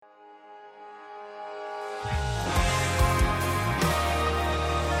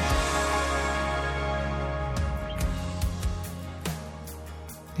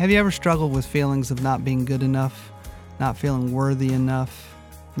Have you ever struggled with feelings of not being good enough, not feeling worthy enough,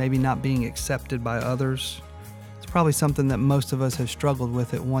 maybe not being accepted by others? It's probably something that most of us have struggled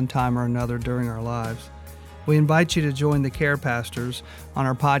with at one time or another during our lives. We invite you to join the Care Pastors on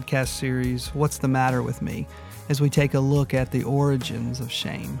our podcast series, What's the Matter with Me?, as we take a look at the origins of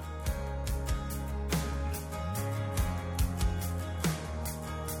shame.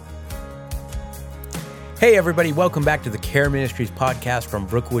 Hey everybody, welcome back to the Care Ministries podcast from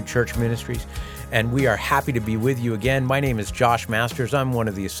Brookwood Church Ministries, and we are happy to be with you again. My name is Josh Masters. I'm one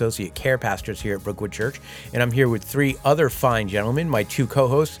of the associate care pastors here at Brookwood Church, and I'm here with three other fine gentlemen, my two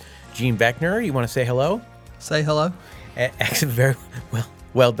co-hosts, Gene Beckner. You want to say hello? Say hello. Excellent, very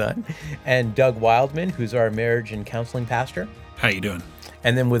well done. And Doug Wildman, who's our marriage and counseling pastor. How you doing?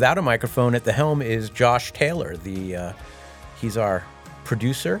 And then without a microphone at the helm is Josh Taylor. He's our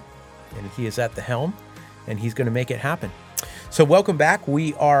producer, and he is at the helm. And he's going to make it happen. So welcome back.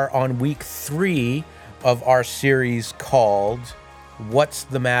 We are on week 3 of our series called What's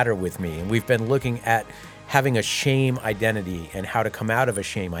the Matter with Me? And we've been looking at having a shame identity and how to come out of a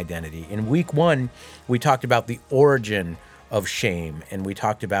shame identity. In week 1, we talked about the origin of shame, and we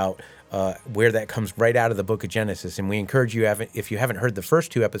talked about where that comes right out of the book of Genesis. And we encourage you, if you haven't heard the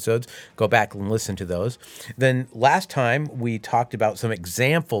first 2 episodes, go back and listen to those. Then last time, we talked about some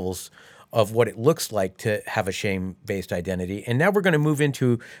examples of what it looks like to have a shame-based identity. And now we're going to move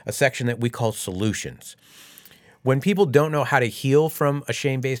into a section that we call solutions. When people don't know how to heal from a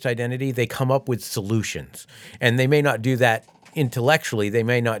shame-based identity, they come up with solutions. And they may not do that intellectually, they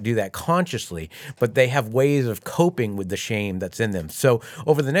may not do that consciously, but they have ways of coping with the shame that's in them. So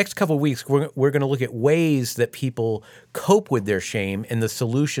over the next couple of weeks, we're going to look at ways that people cope with their shame and the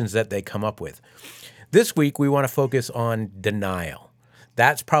solutions that they come up with. This week, we want to focus on denial.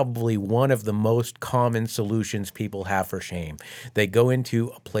 That's probably one of the most common solutions people have for shame. They go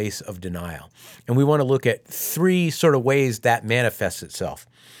into a place of denial. And we want to look at 3 sort of ways that manifests itself.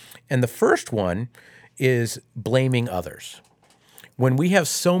 And the first one is blaming others. When we have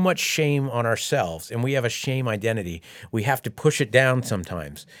so much shame on ourselves and we have a shame identity, we have to push it down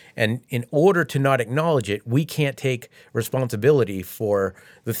sometimes. And in order to not acknowledge it, we can't take responsibility for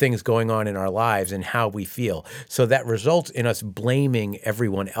the things going on in our lives and how we feel. So that results in us blaming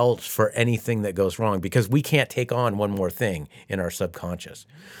everyone else for anything that goes wrong because we can't take on one more thing in our subconscious.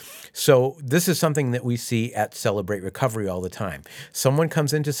 So this is something that we see at Celebrate Recovery all the time. Someone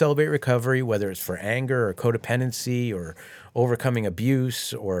comes into Celebrate Recovery, whether it's for anger or codependency or overcoming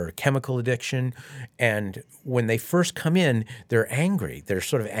abuse or chemical addiction, and when they first come in, they're angry. They're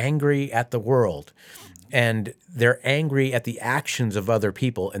sort of angry at the world, and they're angry at the actions of other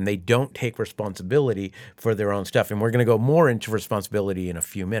people, and they don't take responsibility for their own stuff. And we're going to go more into responsibility in a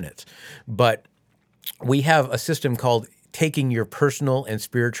few minutes. But we have a system called taking your personal and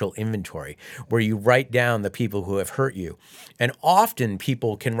spiritual inventory, where you write down the people who have hurt you. And often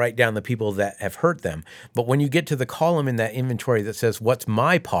people can write down the people that have hurt them. But when you get to the column in that inventory that says, what's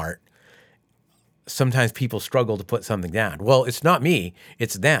my part? Sometimes people struggle to put something down. Well, it's not me,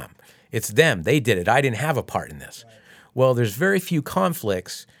 it's them. It's them, they did it. I didn't have a part in this. Right. Well, there's very few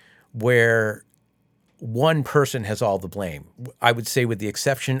conflicts where one person has all the blame. I would say with the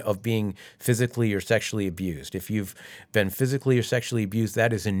exception of being physically or sexually abused. If you've been physically or sexually abused,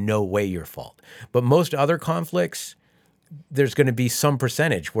 that is in no way your fault. But most other conflicts, there's going to be some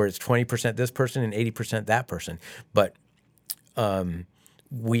percentage where it's 20% this person and 80% that person. But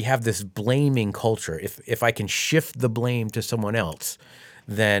we have this blaming culture. If I can shift the blame to someone else,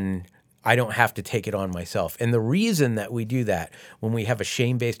 then I don't have to take it on myself. And the reason that we do that when we have a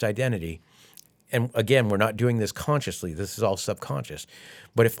shame-based identity, and again, we're not doing this consciously. This is all subconscious.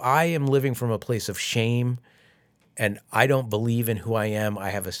 But if I am living from a place of shame and I don't believe in who I am, I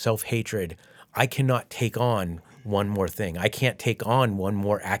have a self-hatred, I cannot take on one more thing. I can't take on one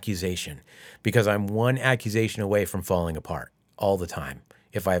more accusation because I'm one accusation away from falling apart all the time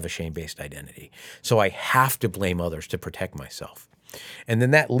if I have a shame-based identity. So I have to blame others to protect myself. And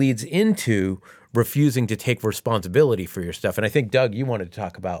then that leads into refusing to take responsibility for your stuff. And I think, Doug, you wanted to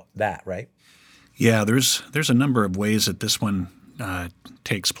talk about that, right? Yeah, there's a number of ways that this one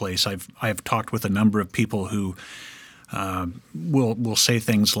takes place. I've talked with a number of people who will say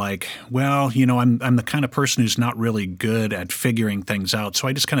things like, "Well, you know, I'm the kind of person who's not really good at figuring things out, so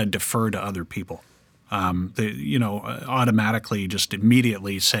I just kind of defer to other people." They, automatically just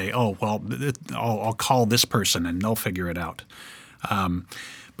immediately say, "Oh, well, I'll call this person and they'll figure it out."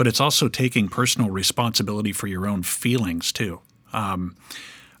 But it's also taking personal responsibility for your own feelings too.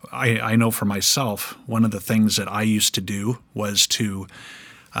 I know for myself, one of the things that I used to do was to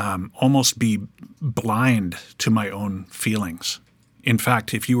almost be blind to my own feelings. In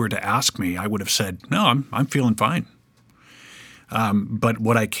fact, if you were to ask me, I would have said, no, I'm feeling fine. But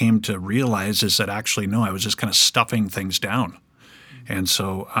what I came to realize is that actually, no, I was just kind of stuffing things down. And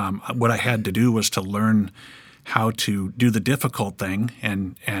so what I had to do was to learn how to do the difficult thing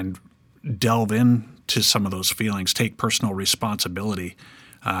and delve into some of those feelings, take personal responsibility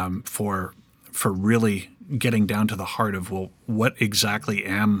for really getting down to the heart of, well, what exactly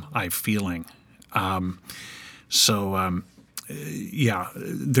am I feeling?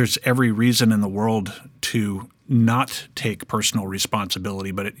 There's every reason in the world to not take personal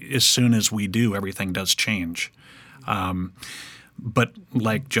responsibility, but as soon as we do, everything does change. But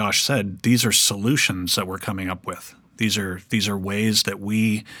like Josh said, these are solutions that we're coming up with. These are ways that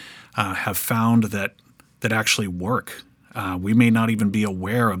we have found that actually work. We may not even be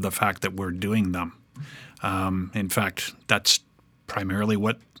aware of the fact that we're doing them. In fact, that's primarily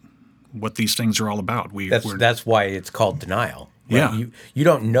what these things are all about. That's why it's called denial. Right? Yeah. You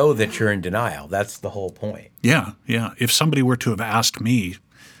don't know that you're in denial. That's the whole point. Yeah. If somebody were to have asked me,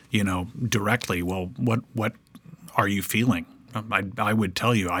 directly, well, what are you feeling? I would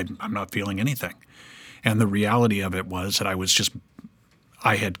tell you I'm not feeling anything. And the reality of it was that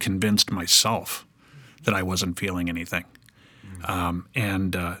I had convinced myself that I wasn't feeling anything.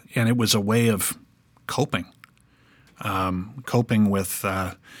 And it was a way of coping with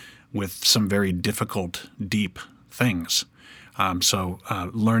some very difficult, deep things. So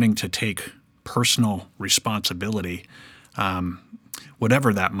learning to take personal responsibility,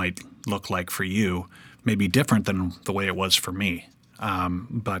 whatever that might look like for you, may be different than the way it was for me.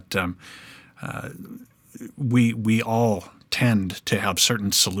 But we all tend to have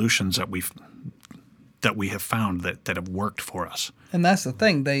certain solutions that we have found that have worked for us. And that's the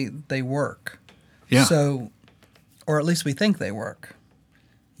thing, they work. Yeah. So, or at least we think they work.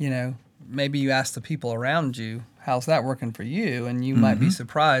 Maybe you ask the people around you, how's that working for you? And you might be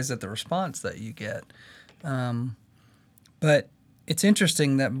surprised at the response that you get. But it's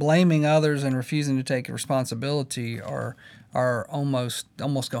interesting that blaming others and refusing to take responsibility are almost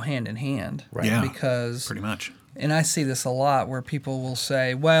go hand in hand. Right. Yeah, because pretty much. And I see this a lot where people will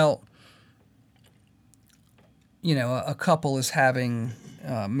say, well, a couple is having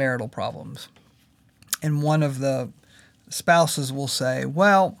marital problems. And one of the spouses will say,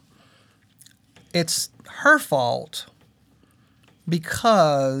 well, it's her fault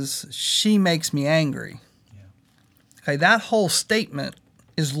because she makes me angry. Yeah. Okay, that whole statement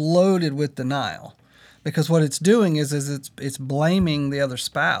is loaded with denial, because what it's doing is it's blaming the other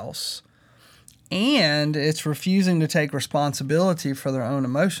spouse, and it's refusing to take responsibility for their own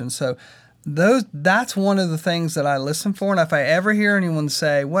emotions. So that's one of the things that I listen for. And if I ever hear anyone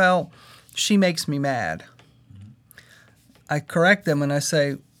say, well, she makes me mad, I correct them and I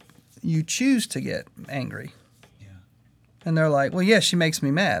say, you choose to get angry. Yeah. And they're like, well, yeah, she makes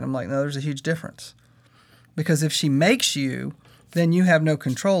me mad. I'm like, no, there's a huge difference. Because if she makes you, then you have no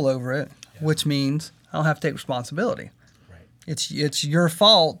control over it, which means I don't have to take responsibility. Right. It's your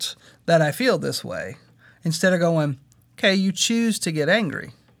fault that I feel this way. Instead of going, okay, you choose to get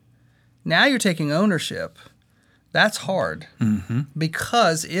angry. Now you're taking ownership. That's hard. Mm-hmm.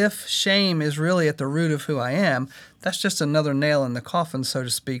 Because if shame is really at the root of who I am, that's just another nail in the coffin, so to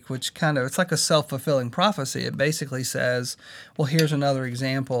speak, which it's like a self-fulfilling prophecy. It basically says, well, here's another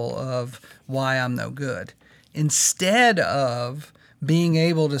example of why I'm no good. Instead of being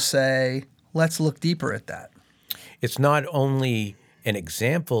able to say, let's look deeper at that. It's not only an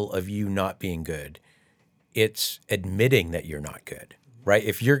example of you not being good, it's admitting that you're not good. Right?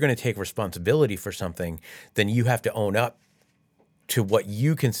 If you're going to take responsibility for something, then you have to own up to what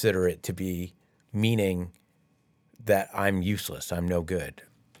you consider it to be, meaning that I'm useless, I'm no good.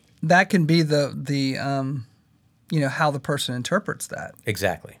 That can be the how the person interprets that.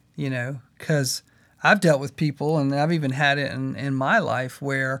 Exactly. Because I've dealt with people, and I've even had it in my life,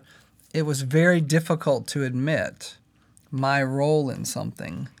 where it was very difficult to admit my role in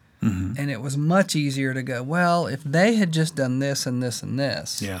something. Mm-hmm. And it was much easier to go, well, if they had just done this and this and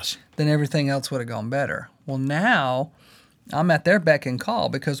this, yes, then everything else would have gone better. Well, now I'm at their beck and call,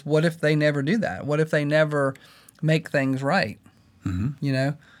 because what if they never do that? What if they never make things right?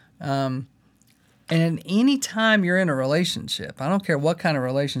 Mm-hmm. And any time you're in a relationship, I don't care what kind of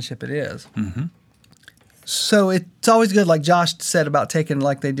relationship it is, mm-hmm. So it's always good, like Josh said about taking,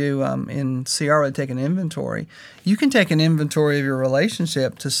 like they do in CR, they take an inventory. You can take an inventory of your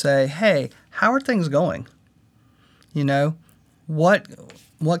relationship to say, hey, how are things going? What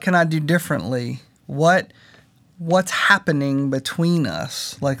can I do differently? What's happening between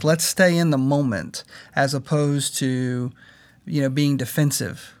us? Like, let's stay in the moment as opposed to, being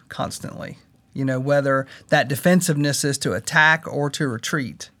defensive constantly. whether that defensiveness is to attack or to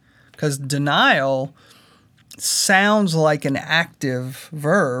retreat. Because denial sounds like an active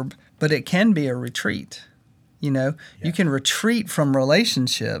verb, but it can be a retreat. You can retreat from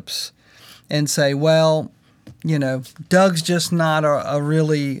relationships and say, well, Doug's just not a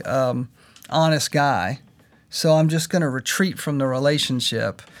really honest guy, so I'm just going to retreat from the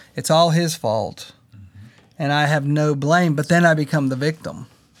relationship. It's all his fault, and I have no blame. But then I become the victim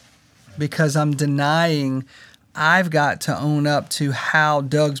because I'm denying I've got to own up to how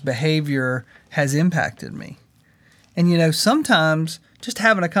Doug's behavior has impacted me. And, sometimes just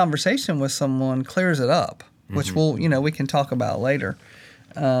having a conversation with someone clears it up, which we can talk about later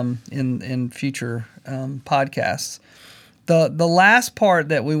in future podcasts. The last part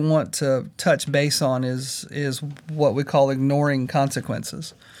that we want to touch base on is what we call ignoring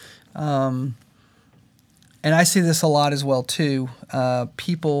consequences. And I see this a lot as well, too.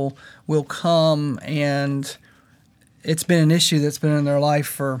 People will come, and it's been an issue that's been in their life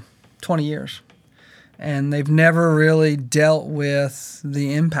for 20 years. And they've never really dealt with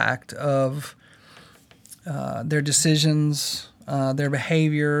the impact of their decisions, their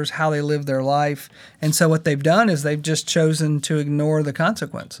behaviors, how they live their life. And so what they've done is they've just chosen to ignore the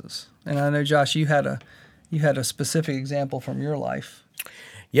consequences. And I know, Josh, you had a specific example from your life.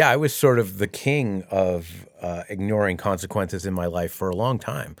 Yeah, I was sort of the king of ignoring consequences in my life for a long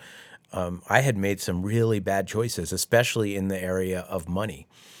time. I had made some really bad choices, especially in the area of money.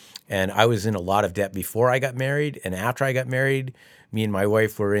 And I was in a lot of debt before I got married. And after I got married, me and my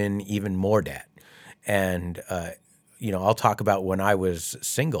wife were in even more debt. And, I'll talk about when I was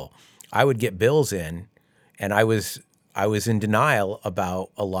single. I would get bills in, and I was in denial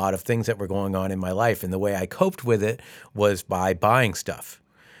about a lot of things that were going on in my life. And the way I coped with it was by buying stuff.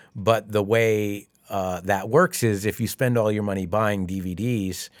 But the way that works is if you spend all your money buying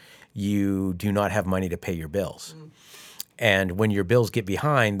DVDs, you do not have money to pay your bills. And when your bills get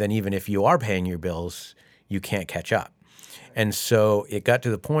behind, then even if you are paying your bills, you can't catch up. And so it got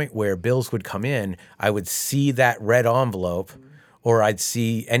to the point where bills would come in, I would see that red envelope, or I'd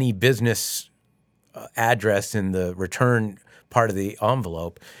see any business address in the return part of the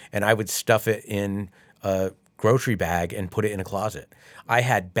envelope, and I would stuff it in a grocery bag and put it in a closet. I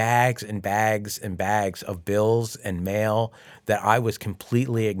had bags and bags and bags of bills and mail that I was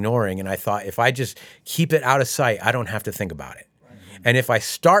completely ignoring. And I thought, if I just keep it out of sight, I don't have to think about it. Right. And if I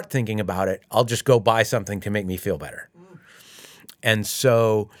start thinking about it, I'll just go buy something to make me feel better. And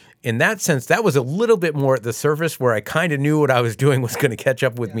so in that sense, that was a little bit more at the surface where I kind of knew what I was doing was going to catch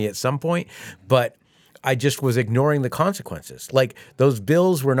up with me at some point. But I just was ignoring the consequences. Like, those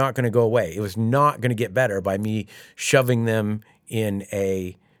bills were not going to go away. It was not going to get better by me shoving them in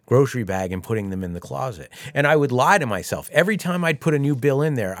a grocery bag and putting them in the closet. And I would lie to myself. Every time I'd put a new bill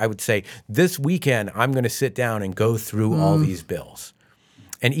in there, I would say, this weekend, I'm going to sit down and go through all these bills.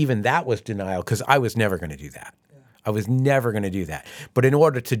 And even that was denial, because I was never going to do that. I was never going to do that. But in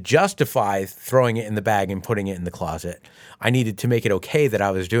order to justify throwing it in the bag and putting it in the closet, I needed to make it okay that I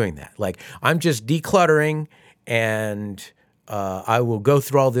was doing that. Like, I'm just decluttering, and I will go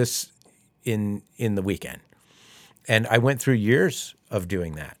through all this in the weekend. And I went through years of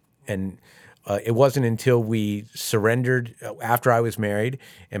doing that. And it wasn't until we surrendered after I was married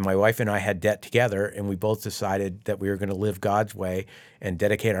and my wife and I had debt together, and we both decided that we were going to live God's way and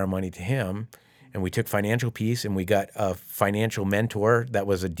dedicate our money to Him. And we took financial peace, and we got a financial mentor that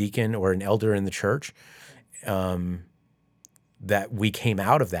was a deacon or an elder in the church, that we came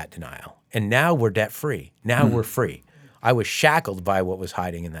out of that denial. And now we're debt-free. Now we're free. I was shackled by what was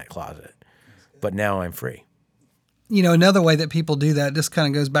hiding in that closet, but now I'm free. Another way that people do that, this kind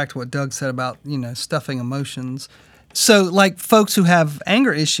of goes back to what Doug said about, stuffing emotions. So, like, folks who have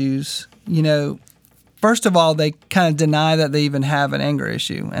anger issues, first of all, they kind of deny that they even have an anger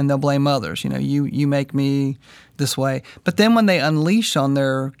issue, and they'll blame others. You make me this way. But then when they unleash on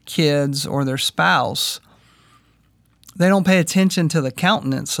their kids or their spouse, they don't pay attention to the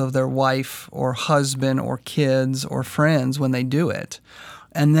countenance of their wife or husband or kids or friends when they do it.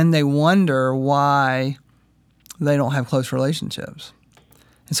 And then they wonder why they don't have close relationships.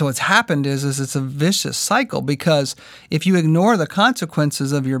 And so what's happened is it's a vicious cycle, because if you ignore the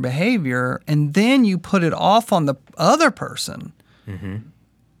consequences of your behavior and then you put it off on the other person,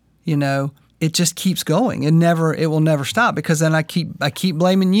 it just keeps going. It will never stop, because then I keep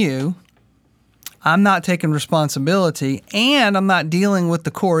blaming you. I'm not taking responsibility, and I'm not dealing with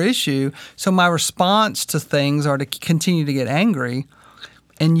the core issue. So my response to things are to continue to get angry,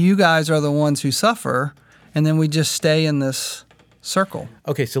 and you guys are the ones who suffer, and then we just stay in this circle.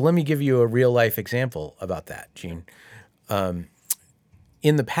 Okay, so let me give you a real life example about that, Gene.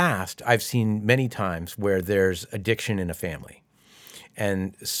 in the past, I've seen many times where there's addiction in a family,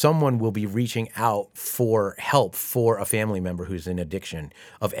 and someone will be reaching out for help for a family member who's in addiction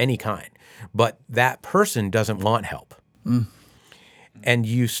of any kind, but that person doesn't want help. And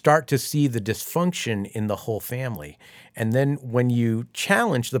you start to see the dysfunction in the whole family. And then when you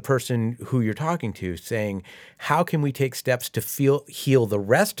challenge the person who you're talking to, saying, how can we take steps to heal the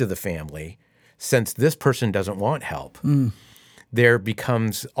rest of the family since this person doesn't want help? There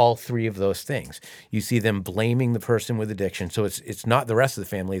becomes all three of those things. You see them blaming the person with addiction. So it's not the rest of the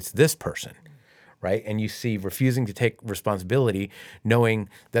family, it's this person, right? And you see refusing to take responsibility, knowing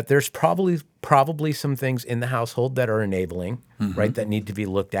that there's probably some things in the household that are enabling, right, that need to be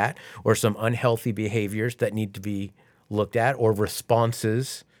looked at, or some unhealthy behaviors that need to be looked at, or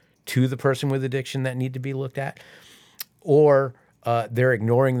responses to the person with addiction that need to be looked at, or they're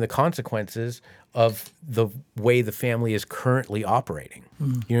ignoring the consequences of the way the family is currently operating. You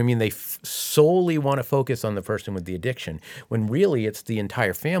know what I mean? They solely want to focus on the person with the addiction, when really it's the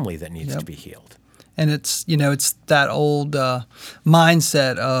entire family that needs to be healed. And it's that old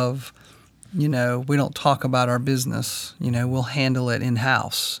mindset of, we don't talk about our business. We'll handle it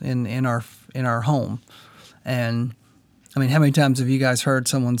in-house, in our home. And I mean, how many times have you guys heard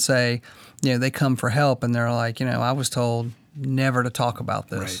someone say, they come for help and they're like, I was told never to talk about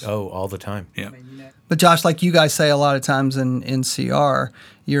this. Right. Oh, all the time. Yeah. But Josh, like you guys say a lot of times in CR,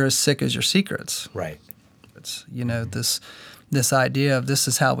 you're as sick as your secrets. Right. It's, this idea of this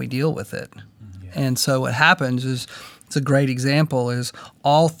is how we deal with it. And so what happens is, it's a great example, is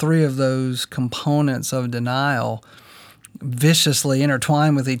all three of those components of denial viciously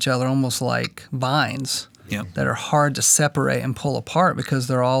intertwine with each other, almost like vines that are hard to separate and pull apart because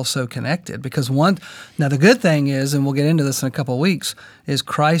they're all so connected. Because now the good thing is, and we'll get into this in a couple of weeks, is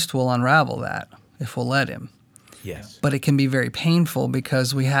Christ will unravel that if we'll let him. Yes. But it can be very painful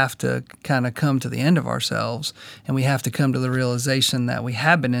because we have to kind of come to the end of ourselves, and we have to come to the realization that we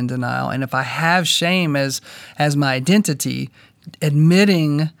have been in denial. And if I have shame as my identity,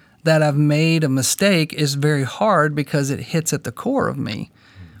 admitting that I've made a mistake is very hard because it hits at the core of me.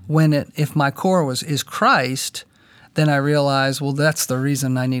 If my core is Christ, then I realize, well, that's the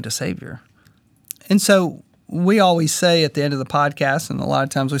reason I need a Savior. And so we always say at the end of the podcast, and a lot of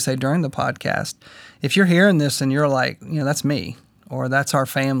times we say during the podcast, if you're hearing this and you're like, that's me, or that's our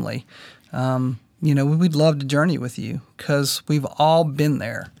family, we'd love to journey with you, because we've all been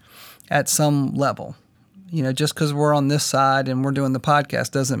there at some level. Just because we're on this side and we're doing the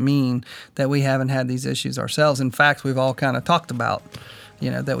podcast doesn't mean that we haven't had these issues ourselves. In fact, we've all kind of talked about,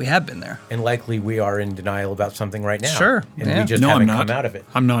 that we have been there. And likely we are in denial about something right now. Sure. And we just haven't come out of it.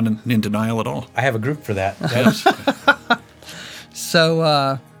 I'm not in denial at all. I have a group for that.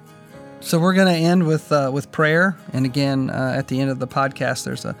 So we're going to end with prayer. And again, at the end of the podcast,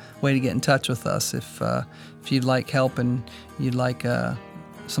 there's a way to get in touch with us if you'd like help and you'd like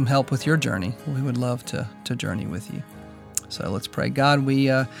some help with your journey. We would love to journey with you. So let's pray. God,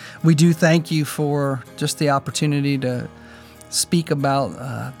 we do thank you for just the opportunity to speak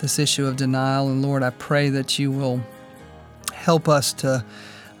about this issue of denial. And Lord, I pray that you will help us to,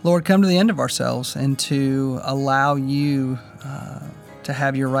 Lord, come to the end of ourselves and to allow you to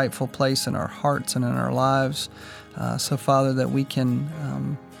have your rightful place in our hearts and in our lives. So, Father, that we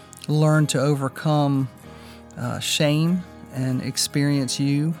can learn to overcome shame and experience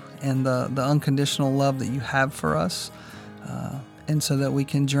you and the unconditional love that you have for us. And so that we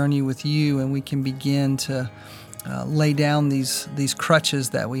can journey with you and we can begin to lay down these crutches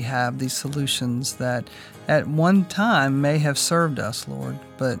that we have, these solutions that at one time may have served us, Lord,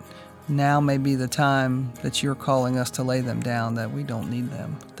 but now may be the time that you're calling us to lay them down, that we don't need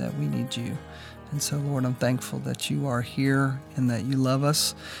them, that we need you. And so, Lord, I'm thankful that you are here and that you love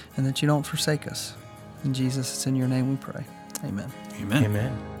us and that you don't forsake us. In Jesus, it's in your name we pray. Amen. Amen.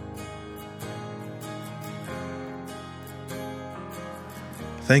 Amen.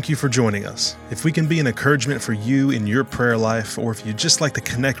 Thank you for joining us. If we can be an encouragement for you in your prayer life, or if you'd just like to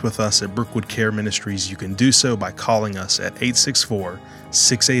connect with us at Brookwood Care Ministries, you can do so by calling us at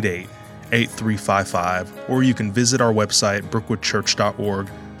 864-688-8355, or you can visit our website,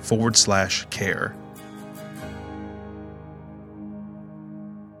 brookwoodchurch.org/care.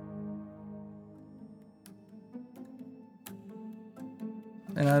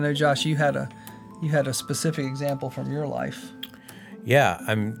 And I know, Josh, you had a specific example from your life. Yeah,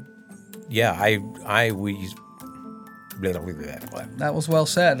 That was well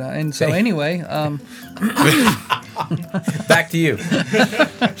said. And so anyway, back to you.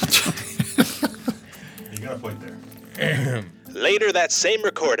 You got a point there. Later that same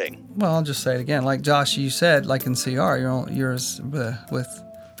recording. Well, I'll just say it again. Like Josh, you said, like in CR, you're with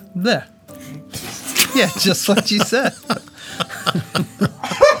bleh. Yeah, just what you said.